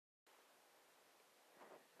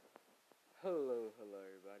Hello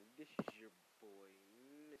everybody. This is your boy,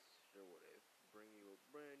 Mr. What If, bringing you a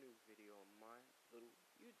brand new video on my little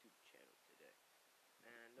YouTube channel today.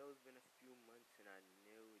 And I know it's been a few months, and I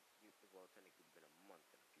know well, technically it's been a month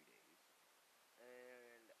and a few days.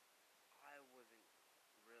 And I wasn't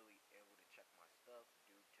really able to check my stuff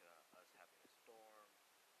due to us having a storm,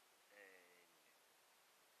 and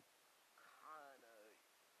kinda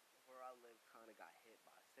where I live kinda got hit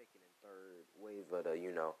by second and third wave of the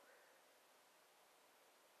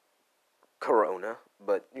corona,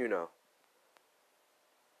 but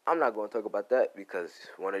I'm not going to talk about that because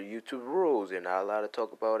one of YouTube rules, you're not allowed to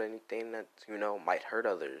talk about anything that, might hurt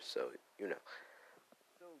others. So. So,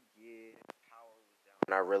 yeah, power was down.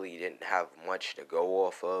 And I really didn't have much to go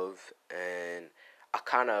off of. And I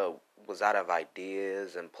kind of was out of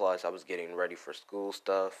ideas. And plus, I was getting ready for school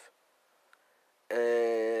stuff.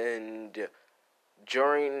 And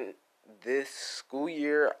during this school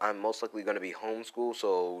year, I'm most likely going to be homeschooled.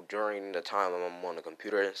 So during the time I'm on the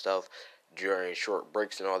computer and stuff, during short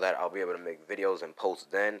breaks and all that, I'll be able to make videos and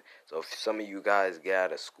post then. So if some of you guys get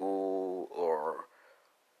out of school or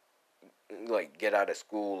like get out of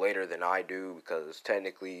school later than I do, because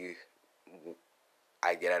technically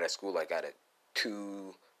I get out of school like at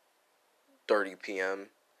 2:30 p.m.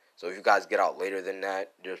 So if you guys get out later than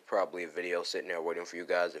that, there's probably a video sitting there waiting for you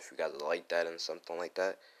guys if you guys like that and something like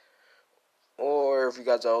that. Or if you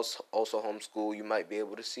guys are also homeschool, you might be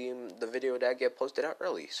able to see the video that get posted out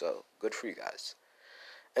early. So good for you guys.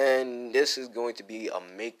 And this is going to be a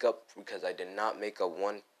makeup because I did not make a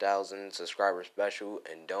 1,000 subscriber special.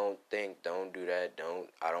 And don't do that.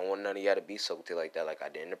 I don't want none of y'all to be salty like that. Like I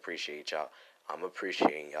didn't appreciate y'all. I'm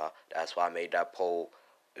appreciating y'all. That's why I made that poll.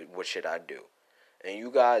 What should I do? And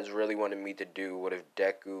you guys really wanted me to do what if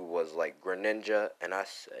Deku was like Grenninja. And I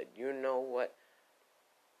said, you know what?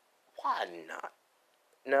 Why not?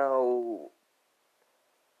 Now,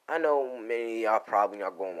 I know many of y'all probably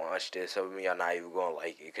not gonna watch this. Some of y'all not even gonna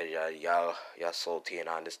like it because y'all salty, and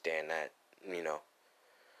I understand that.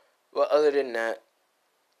 But other than that,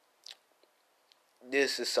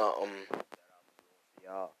 this is something that I'm doing for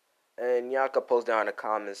y'all, and y'all can post down in the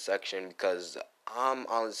comments section because I'm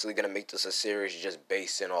honestly gonna make this a series just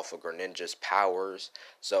basing off of Greninja's powers.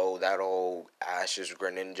 So that old Ash's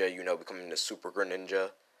Greninja, becoming the Super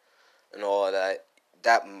Greninja and all of that.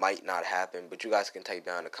 That might not happen, but you guys can type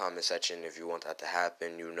down in the comment section if you want that to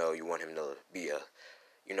happen. You want him to be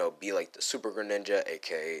like the Super Greninja,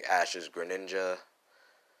 aka Ash's Greninja.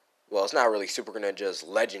 Well, it's not really Super Greninja, it's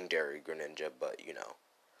Legendary Greninja, but.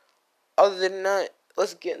 Other than that,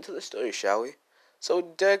 let's get into the story, shall we? So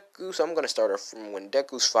I'm gonna start off from when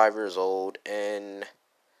Deku's 5 years old, and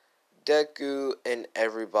Deku and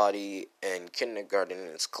everybody in kindergarten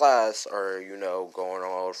in his class are, going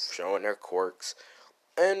off showing their quirks.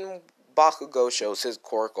 And Bakugo shows his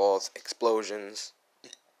quirk off, explosions.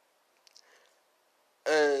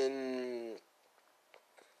 And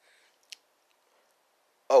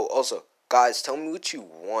also, guys, tell me what you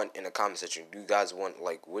want in the comment section. Do you guys want do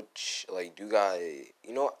you guys?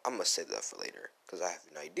 You know what? I'm gonna save that for later because I have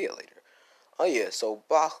an idea later. Oh yeah, so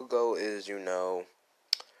Bakugo is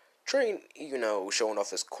showing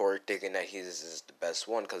off his quirk, thinking that he's is the best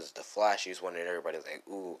one because it's the flashiest one, and everybody's like,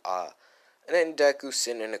 ooh, ah. And then Deku's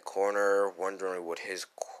sitting in the corner, wondering what his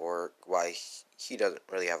quirk, why he doesn't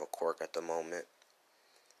really have a quirk at the moment.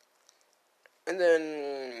 And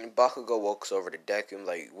then Bakugo walks over to Deku and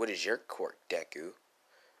like, what is your quirk, Deku?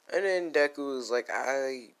 And then Deku is like,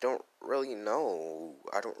 I don't really know.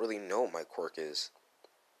 I don't really know what my quirk is.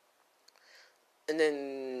 And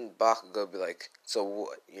then Bakugo be like, so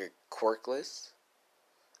what, you're quirkless?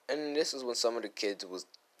 And this is when some of the kids was,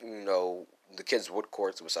 the kids with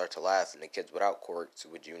quirks would start to laugh, and the kids without quirks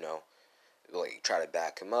would, like try to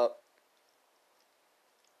back him up.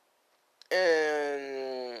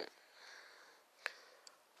 And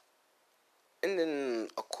then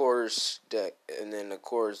of course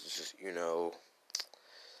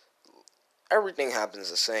everything happens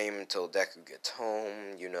the same until Deku gets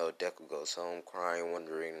home. Deku goes home crying,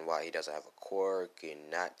 wondering why he doesn't have a quirk,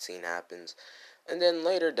 and that scene happens. And then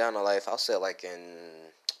later down the life, I'll say like in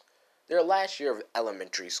their last year of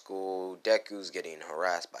elementary school, Deku's getting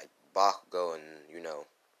harassed by Bakugo and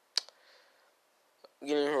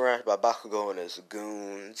his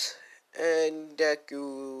goons. And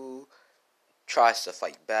Deku tries to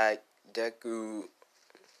fight back. Deku,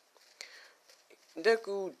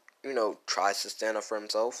 tries to stand up for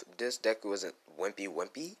himself. This Deku isn't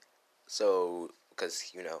wimpy. So,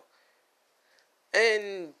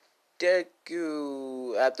 and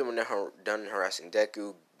Deku, after when they're done harassing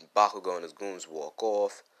Deku, Bakugo and his goons walk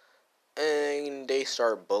off. and they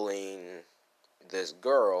start bullying this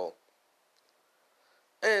girl.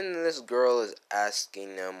 And this girl is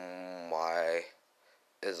asking them why.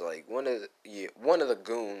 Is like one of the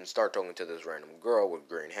goons start talking to this random girl with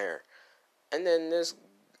green hair, and then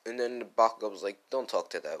the Bakugo was like, "Don't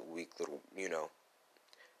talk to that weak little,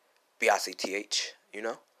 BICTH,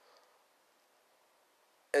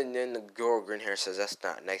 And then the girl with green hair says, "That's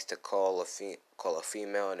not nice to call a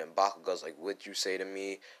female." And then Bakugo's like, "What'd you say to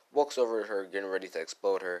me?" Walks over to her, getting ready to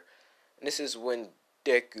explode her. And this is when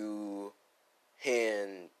Deku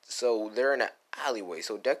so they're in an alleyway.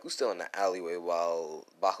 So Deku's still in the alleyway while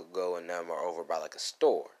Bakugo and them are over by like a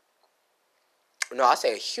store. No, I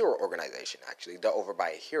say a hero organization, actually. They're over by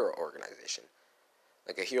a hero organization.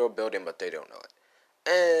 Like a hero building, but they don't know it.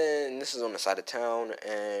 And this is on the side of town,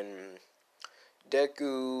 and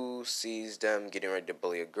Deku sees them getting ready to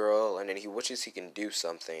bully a girl, and then he wishes he can do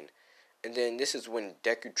something. And then this is when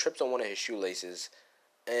Deku trips on one of his shoelaces,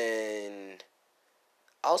 and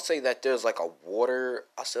I'll say that there's like I'll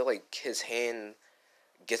say like his hand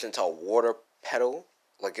gets into a water pedal,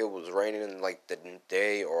 like it was raining like the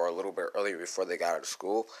day or a little bit earlier before they got out of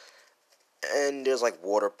school. And there's like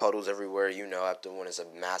water puddles everywhere, after when it's a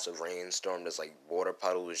massive rainstorm, there's like water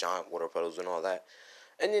puddles, giant water puddles and all that.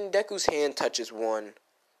 And then Deku's hand touches one,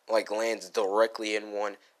 like lands directly in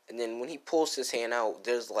one, and then when he pulls his hand out,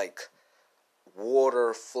 there's like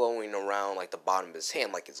water flowing around like the bottom of his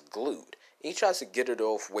hand like it's glued. And he tries to get it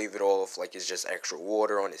off, wave it off like it's just extra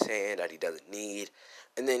water on his hand that he doesn't need.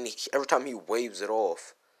 And then every time he waves it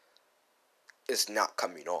off, it's not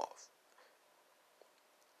coming off.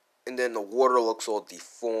 And then the water looks all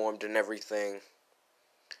deformed and everything.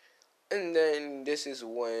 And then this is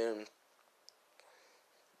when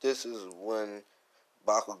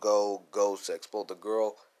Bakugo goes to explode the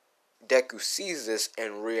girl. Deku sees this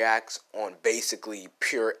and reacts on basically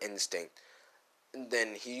pure instinct. And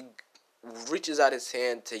then he reaches out his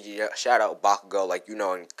hand to shout out Bakugo, like in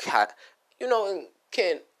all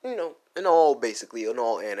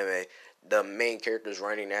anime, the main character's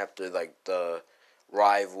running after like the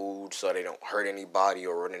rival so they don't hurt anybody,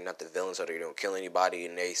 or running at the villain so they don't kill anybody,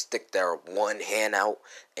 and they stick their one hand out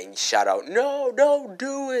and shout out, "No, don't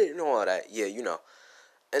do it," and all that. Yeah,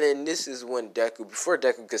 And then this is when before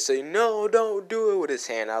Deku could say, "No, don't do it," with his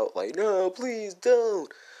hand out, like, "No, please don't,"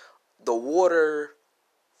 the water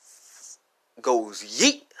goes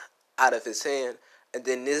yeet out of his hand, and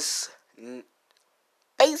then this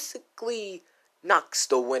basically knocks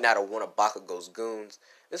the wind out of one of Bakugo's goons.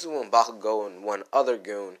 This is when Bakugo and one other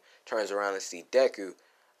goon turns around and see Deku,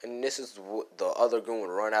 and this is what the other goon would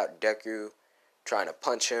run out Deku, trying to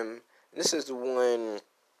punch him. And this is when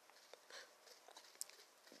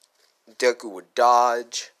Deku would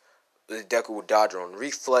dodge. Deku would dodge on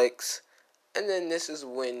reflex. And then this is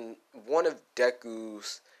when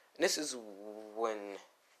this is when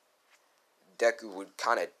Deku would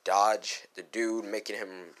kind of dodge the dude, making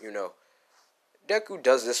him, Deku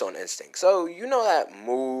does this on instinct. So, that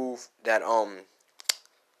move that,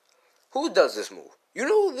 who does this move?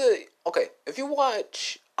 If you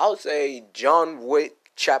watch, I would say John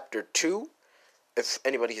Wick Chapter 2, if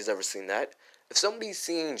anybody has ever seen that. If somebody's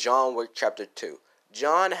seen John Wick Chapter 2,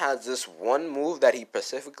 John has this one move that he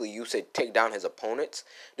specifically used to take down his opponents.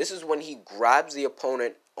 This is when he grabs the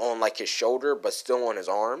opponent on like his shoulder, but still on his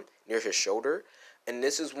arm, near his shoulder. And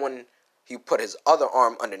this is when he put his other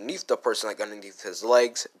arm underneath the person, like underneath his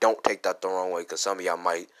legs. Don't take that the wrong way, because some of y'all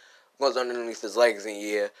might. Goes underneath his legs, and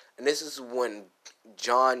yeah. And this is when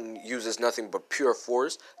John uses nothing but pure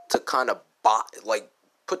force to kind of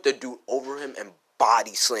put the dude over him and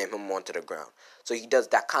body slam him onto the ground. So he does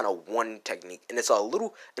that kind of one technique, and it's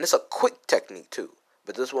a quick technique too.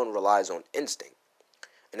 But this one relies on instinct,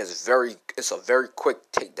 and it's a very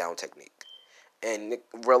quick takedown technique, and it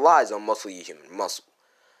relies on mostly human muscle.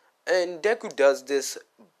 And Deku does this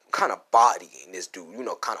kind of bodying this dude,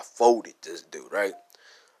 kind of folded this dude, right?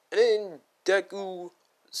 And then Deku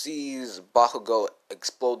sees Bakugo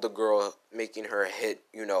explode the girl, making her hit,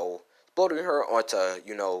 exploding her onto,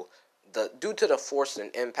 due to the force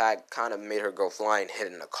and impact, kind of made her go flying,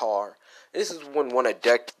 hitting the car. This is when one of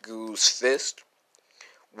Deku's fists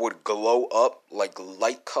would glow up like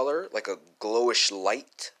light color, like a glowish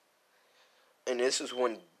light. And this is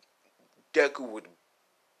when Deku would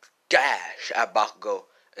dash at Bakugo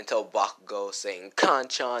until Bakugo saying,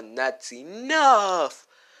 "Kanchan, that's enough!"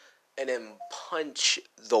 And then punch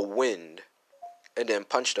the wind.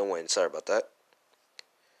 Sorry about that.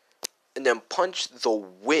 And then punch the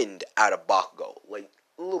wind out of Bakugo. Like,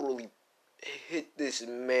 literally hit this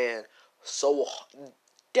man so hard.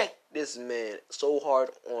 Deck this man so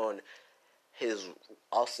hard on his,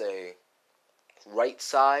 I'll say, right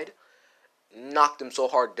side, knocked him so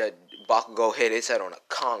hard that Bakugo hit his head on a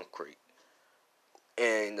concrete,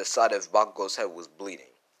 and the side of Bakugo's head was bleeding.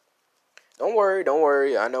 Don't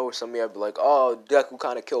worry. I know some of you be like, oh, Deku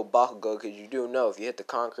kind of killed Bakugo, because you do know if you hit the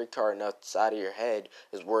concrete hard enough, the side of your head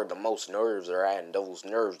is where the most nerves are at, and those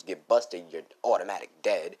nerves get busted, you're automatic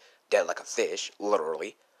dead. Dead like a fish,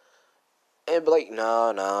 literally. And be like,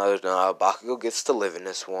 no, Bakugo gets to live in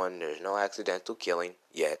this one. There's no accidental killing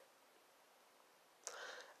yet.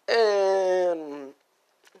 And,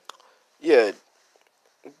 yeah,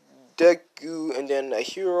 Deku, and then a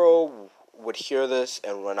hero would hear this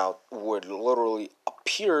and run out, would literally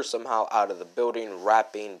appear somehow out of the building,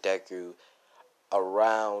 wrapping Deku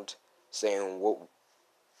around, saying, "What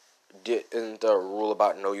isn't there a rule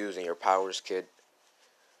about no using your powers, kid?"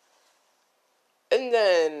 And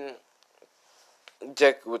then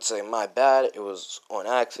Deku would say, "My bad, it was on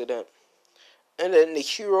accident." And then the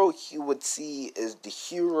hero he would see is the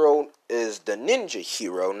ninja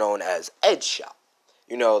hero known as Edgeshot.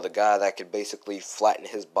 You know, the guy that could basically flatten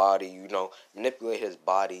his body, manipulate his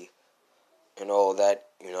body and all that,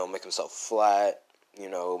 make himself flat,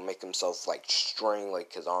 make himself like string,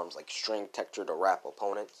 like his arms like string texture to wrap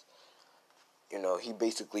opponents. He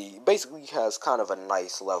basically has kind of a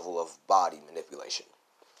nice level of body manipulation.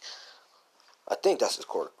 I think that's his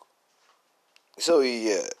quirk. So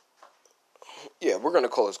yeah, we're gonna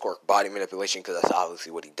call his quirk body manipulation because that's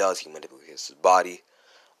obviously what he does. He manipulates his body.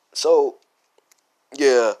 So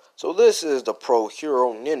yeah, so this is the pro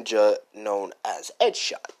hero ninja known as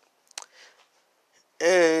Edgeshot.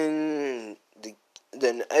 And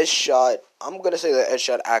then Edgeshot, I'm gonna say that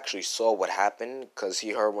Edgeshot actually saw what happened because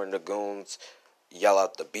he heard one of the goons yell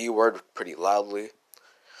out the B word pretty loudly.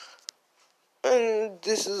 And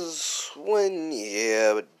this is when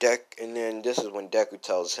this is when Deku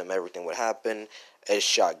tells him everything what happened.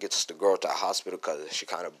 Edgeshot gets the girl to the hospital because she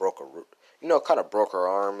kind of broke her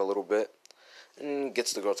arm a little bit, and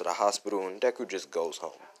gets the girl to the hospital, and Deku just goes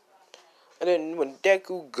home. And then when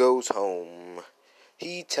Deku goes home,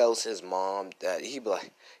 he tells his mom that he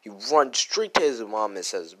runs straight to his mom and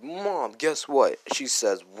says, "Mom, guess what?" She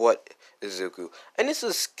says, "What, Izuku?" And this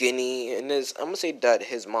is skinny, and I'm gonna say that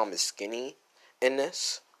his mom is skinny in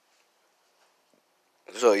this.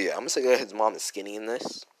 So yeah, I'm gonna say that his mom is skinny in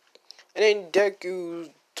this. And then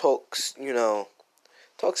Deku talks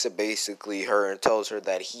to basically her and tells her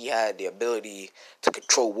that he had the ability to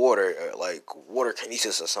control water, like water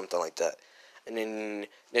kinesis or something like that. And then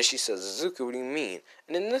she says, "Zuko, what do you mean?"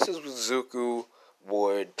 And then this is when Zuko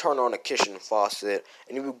would turn on a kitchen faucet,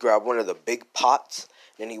 and he would grab one of the big pots,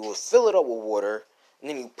 and then he would fill it up with water, and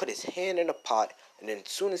then he would put his hand in the pot, and then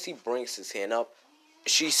as soon as he brings his hand up,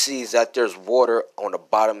 she sees that there's water on the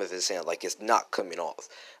bottom of his hand, like it's not coming off.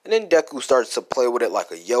 And then Deku starts to play with it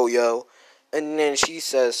like a yo-yo, and then she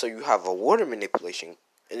says, "So you have a water manipulation?"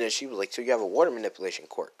 And then she was like, "So you have a water manipulation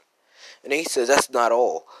quirk?" And then he says, "That's not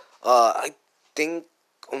all. I think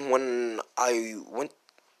when I went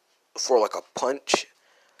for like a punch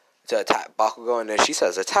to attack Bakugo," and then she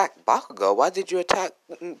says, "Attack Bakugo? Why did you attack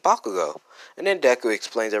Bakugo?" And then Deku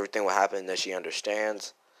explains everything what happened, that she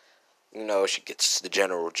understands. She gets the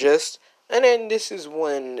general gist. And then this is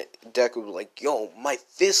when Deku was like, "Yo, my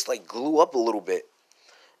fist like glue up a little bit."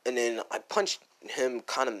 And then I punched him,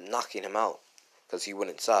 kind of knocking him out because he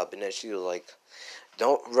wouldn't stop. And then she was like,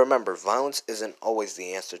 "Don't remember, violence isn't always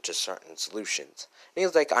the answer to certain solutions." And he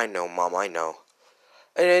was like, "I know, Mom, I know."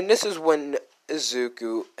 And then this is when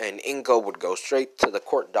Izuku and Ingo would go straight to the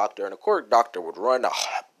court doctor, and the court doctor would run a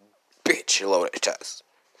bitch load of tests.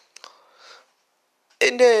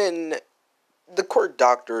 And then the court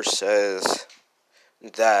doctor says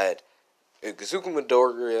that Izuku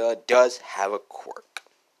Midoriya does have a quirk.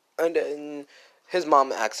 And then his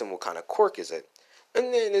mom asks him what kind of quirk is it.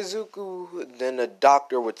 And then then the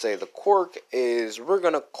doctor would say the quirk is, we're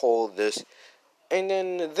going to call this, and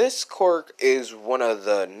then this quirk is one of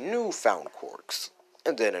the newfound quirks.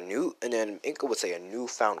 And then Inka would say a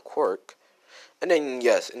newfound quirk. And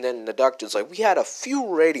then the doctor's like, we had a few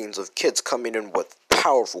ratings of kids coming in with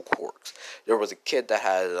powerful quirks. There was a kid that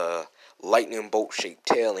had a lightning bolt shaped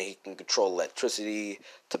tail, and he can control electricity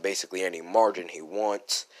to basically any margin he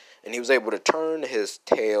wants. And he was able to turn his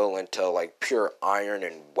tail into like pure iron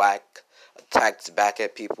and whack attacks back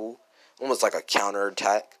at people, almost like a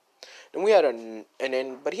counterattack.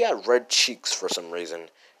 Then but he had red cheeks for some reason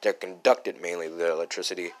that conducted mainly the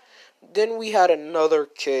electricity. Then we had another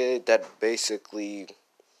kid that basically.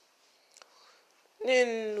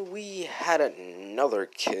 Then we had another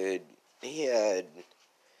kid. He had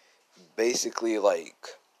basically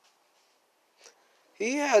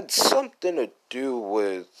he had something to do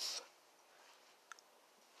with.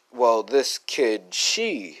 well, this kid,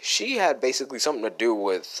 she had basically something to do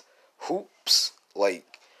with hoops.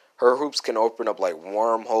 Like, her hoops can open up like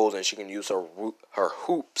wormholes, and she can use her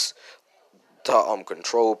hoops to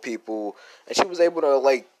control people, and she was able to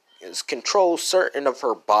like control certain of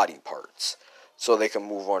her body parts, so they can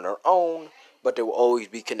move on their own, but they will always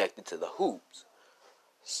be connected to the hoops.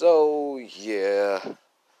 So yeah.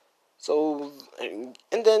 So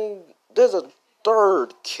and then there's a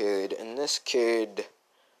third kid, and this kid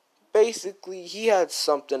basically he had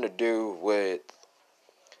something to do with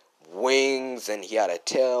wings, and he had a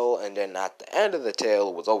tail, and then at the end of the tail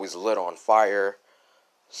it was always lit on fire.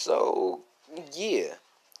 So yeah,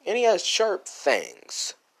 and he has sharp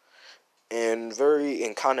fangs and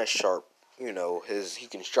kind of sharp. He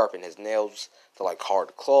can sharpen his nails to like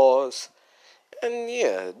hard claws. And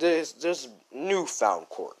yeah, there's newfound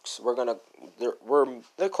quirks. We're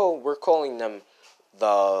calling them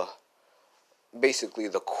the basically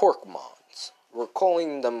the quirkmons. We're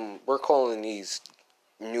calling these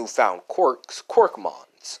newfound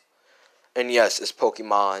quirkmons. And yes, it's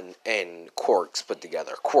Pokemon and quirks put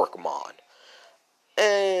together, Quirkmon.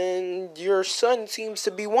 And your son seems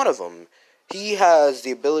to be one of them. He has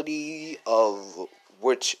the ability of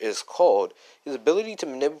which is called his ability to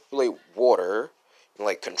manipulate water, and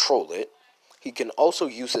like control it. He can also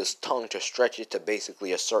use his tongue to stretch it to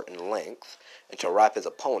basically a certain length and to wrap his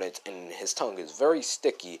opponents, and his tongue is very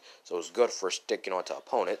sticky, so it's good for sticking onto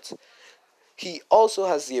opponents. He also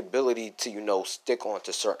has the ability to, stick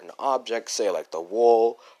onto certain objects, say like the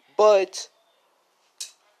wall, but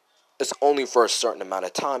it's only for a certain amount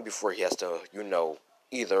of time before he has to,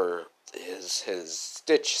 either his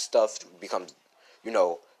stitch stuff becomes, you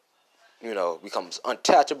know, becomes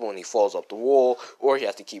untouchable and he falls off the wall, or he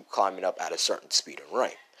has to keep climbing up at a certain speed and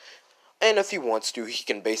rank. And if he wants to, he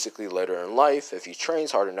can basically later in life, if he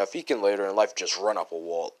trains hard enough, he can later in life just run up a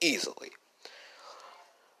wall easily.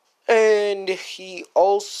 And he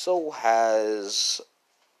also has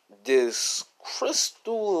this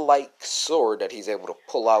crystal-like sword that he's able to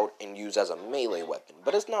pull out and use as a melee weapon.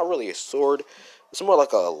 But it's not really a sword. It's more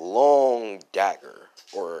like a long dagger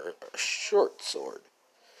or a short sword.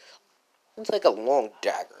 It's like a long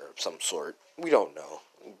dagger of some sort. We don't know.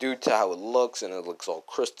 Due to how it looks, and it looks all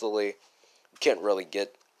crystally, you can't really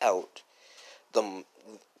get out the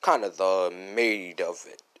kind of the made of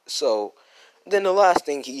it. So then the last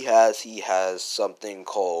thing he has something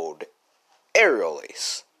called aerial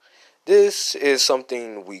ace. This is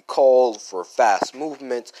something we call for fast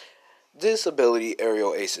movements. This ability,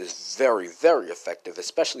 aerial ace, is very, very effective,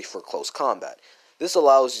 especially for close combat. This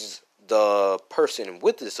allows the person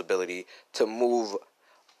with this ability to move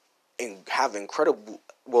and have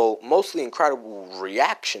mostly incredible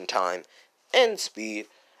reaction time and speed,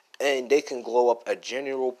 and they can glow up a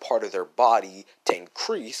general part of their body to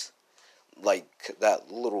increase, like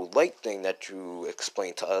that little light thing that you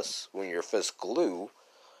explained to us when your fist glue.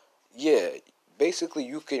 Yeah, basically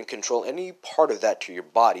you can control any part of that to your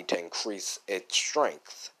body to increase its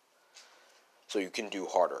strength, so you can do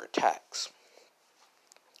harder attacks.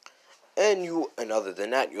 And other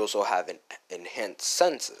than that, you also have enhanced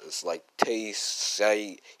senses like taste,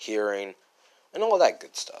 sight, hearing, and all that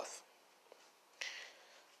good stuff.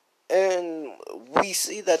 And we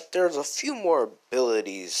see that there's a few more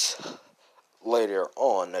abilities later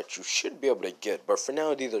on that you should be able to get, but for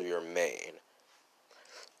now, these are your main.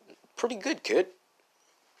 Pretty good, kid.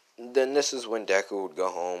 Then this is when Deku would go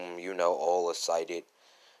home, all excited.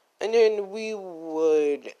 And then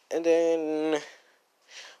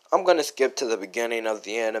I'm gonna skip to the beginning of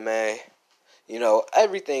the anime.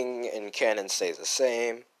 Everything in canon stays the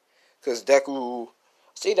same. Because Deku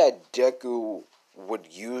would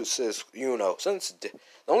use his, since the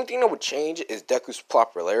only thing that would change is Deku's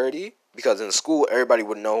popularity. Because in school, everybody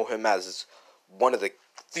would know him as one of the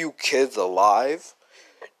few kids alive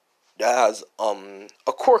that has a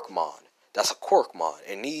Quirkmon. That's a Quirkmon,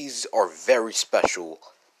 and these are very special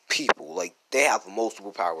people. Like, they have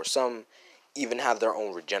multiple powers. Some even have their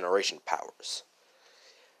own regeneration powers.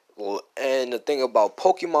 Well, and the thing about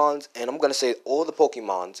Pokemons, and I'm gonna say all the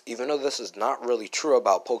Pokemons, even though this is not really true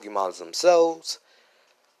about Pokemons themselves,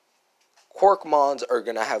 Quirkmons are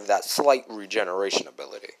gonna have that slight regeneration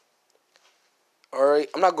ability. Alright,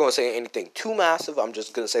 I'm not going to say anything too massive. I'm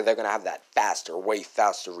just going to say they're going to have that way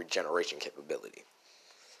faster regeneration capability.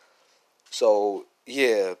 So,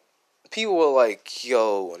 yeah, people are like,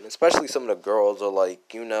 yo, and especially some of the girls are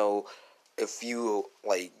like, if you,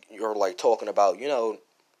 you're, talking about,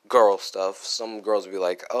 girl stuff, some girls will be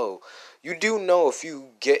like, oh, you do know if you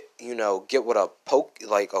get with a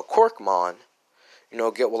Quirkmon,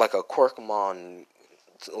 get with, a Quirkmon,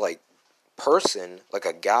 person, like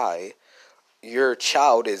a guy, your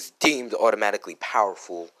child is deemed automatically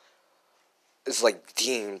powerful. It's like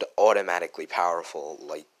deemed automatically powerful.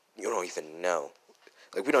 Like, you don't even know.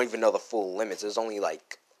 Like, we don't even know the full limits. There's only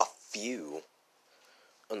like a few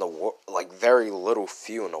in the world, like very little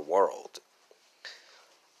few in the world.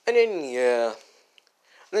 And then, yeah.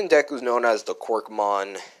 And then Deku's known as the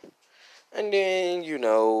Quirkmon. And then,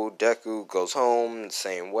 Deku goes home the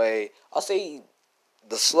same way. I'll say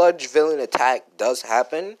the sludge villain attack does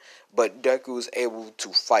happen, but Deku is able to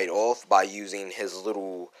fight off by using his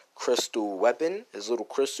little crystal weapon, his little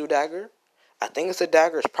crystal dagger. I think it's a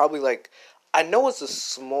dagger. It's probably like, I know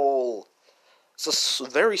it's a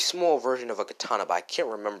very small version of a katana, but I can't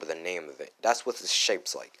remember the name of it. That's what its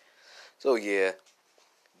shape's like. So yeah,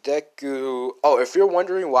 Deku. Oh, if you're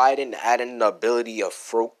wondering why I didn't add in the ability of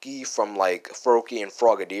Froakie from like Froakie and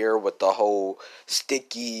Frogadier with the whole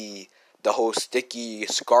sticky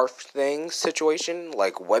scarf thing situation,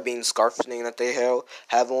 like webbing scarf thing that they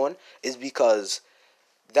have on, is because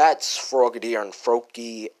that's Frogadier and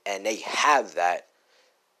Froakie, and they have that.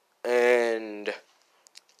 And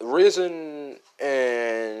the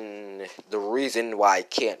reason why I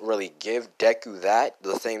can't really give Deku that,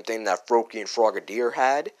 the same thing that Froakie and Frogadier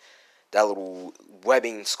had, that little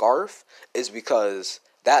webbing scarf, is because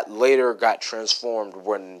that later got transformed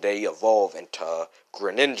when they evolve into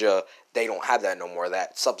Grenninja. They don't have that no more.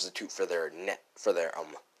 That substitute for their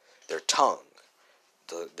tongue,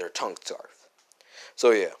 their tongue scarf.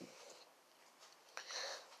 So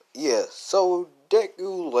yeah. So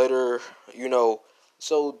Deku later,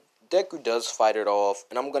 so Deku does fight it off,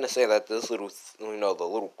 and I'm gonna say that this little, the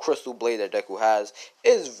little crystal blade that Deku has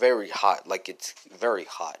is very hot. Like, it's very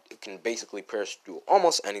hot. It can basically pierce through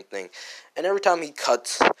almost anything, and every time he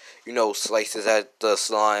cuts, slices at the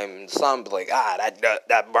slime be like,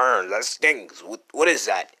 that burns, that stings. What is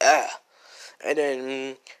that? And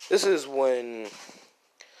then this is when,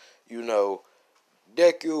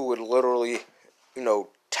 Deku would literally,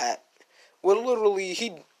 tap. Well,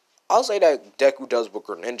 literally, I'll say that Deku does what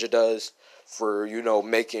Grenninja does for,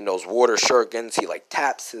 making those water shurikens. He, like,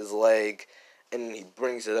 taps his leg, and he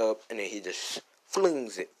brings it up, and then he just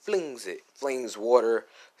flings water.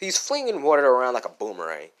 He's flinging water around like a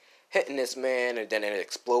boomerang, hitting this man, and then it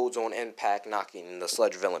explodes on impact, knocking the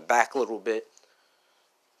sludge villain back a little bit.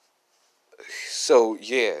 So,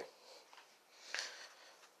 yeah.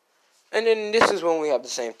 And then this is when we have the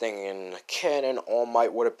same thing in canon. All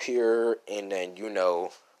Might would appear, and then,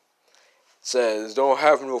 says, "Don't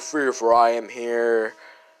have no fear, for I am here."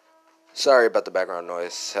 Sorry about the background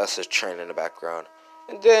noise. That's a train in the background.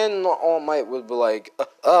 And then All Might would be like,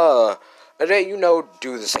 and then,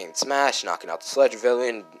 do the same smash, knocking out the sludge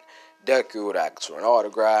villain. Deku would ask for an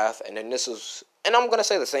autograph, and then and I'm gonna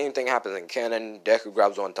say the same thing happens in canon. Deku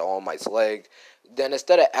grabs onto All Might's leg. Then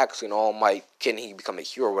instead of asking All Might, can he become a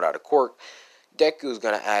hero without a quirk, Deku's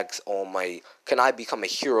gonna ask All Might, can I become a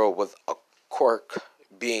hero with a quirk,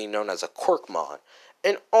 being known as a Quirkmon?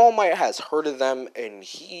 And All Might has heard of them, and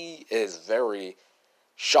he is very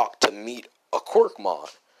shocked to meet a Quirkmon.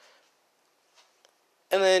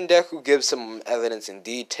 And then Deku gives some evidence and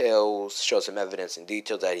details, shows some evidence and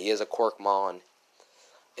details that he is a Quirkmon.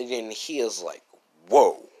 And then he is like,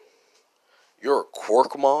 whoa, you're a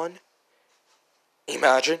Quirkmon?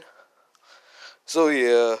 Imagine. So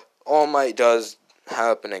yeah, All Might does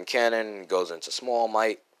happen in canon, goes into Small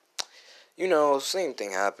Might. Same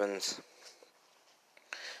thing happens.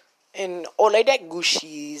 And all of that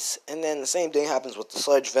Gushis, and then the same thing happens with the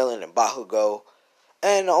Sludge Villain and Bakugo.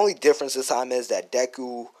 And the only difference this time is that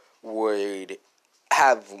Deku would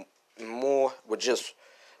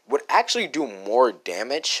would actually do more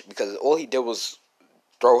damage, because all he did was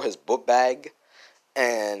throw his book bag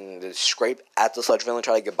and scrape at the Sludge Villain,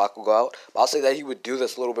 try to get Bakugo out. But I'll say that he would do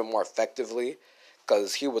this a little bit more effectively,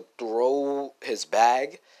 because he would throw his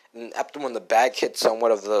bag, and after when the bag hit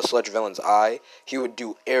somewhat of the Sludge Villain's eye, he would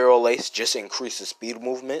do Aerial Ace just to increase his speed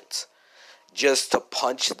movements, just to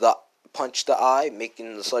punch the eye,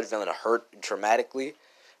 making the Sludge Villain hurt dramatically.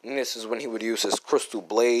 And this is when he would use his Crystal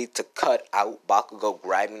Blade to cut out Bakugo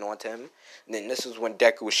grabbing onto him. And then this is when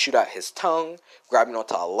Deku would shoot out his tongue, grabbing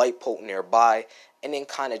onto a light pole nearby, and then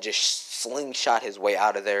kind of just slingshot his way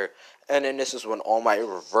out of there. And then this is when All Might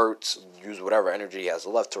reverts, use whatever energy he has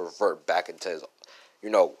left to revert back into his,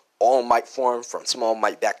 All Might form, from Small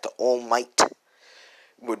Might back to All Might.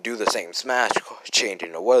 Would do the same smash,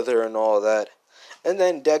 changing the weather and all that. And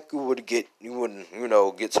then Deku would get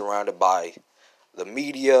surrounded by the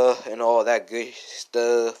media and all that good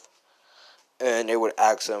stuff. And they would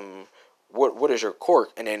ask him, what is your quirk?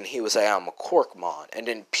 And then he would say, I'm a Corkmon. And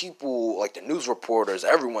then people, like the news reporters,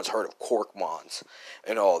 everyone's heard of Corkmons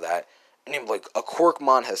and all that. And then like, a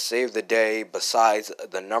Corkmon has saved the day besides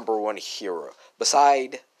the number one hero.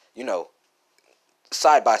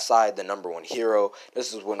 Side by side, the number one hero.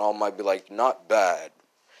 This is when All Might be like, not bad,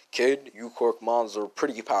 kid. You Corkmons are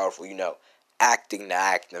pretty powerful, acting the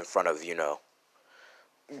act in front of,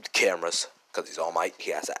 cameras. Because he's All Might,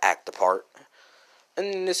 he has to act the part.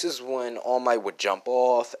 And this is when All Might would jump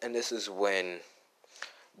off, and this is when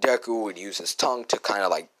Deku would use his tongue to kind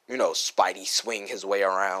of like, Spidey swing his way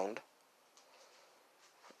around.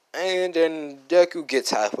 And then Deku gets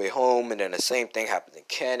halfway home, and then the same thing happens in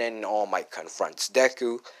canon. All Might confronts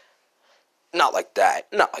Deku. Not like that.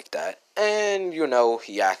 And,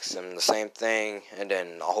 he asks him the same thing, and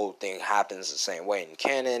then the whole thing happens the same way in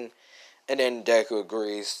canon. And then Deku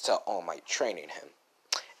agrees to All Might training him.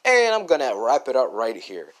 And I'm gonna wrap it up right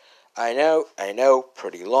here. I know,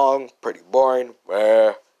 pretty long, pretty boring.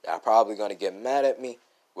 Y'all probably gonna get mad at me,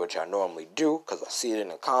 which I normally do, because I see it in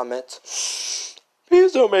the comments.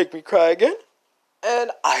 Please don't make me cry again.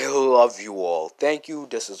 And I love you all. Thank you.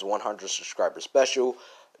 This is 100 subscriber special.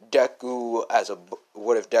 Deku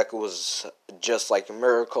what if Deku was just like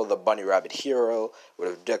Miracle, the bunny rabbit hero? What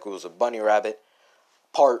if Deku was a bunny rabbit?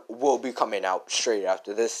 Part will be coming out straight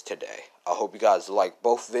after this today. I hope you guys like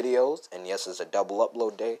both videos. And yes, it's a double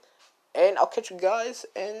upload day. And I'll catch you guys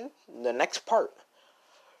in the next part.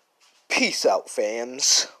 Peace out,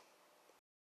 fams.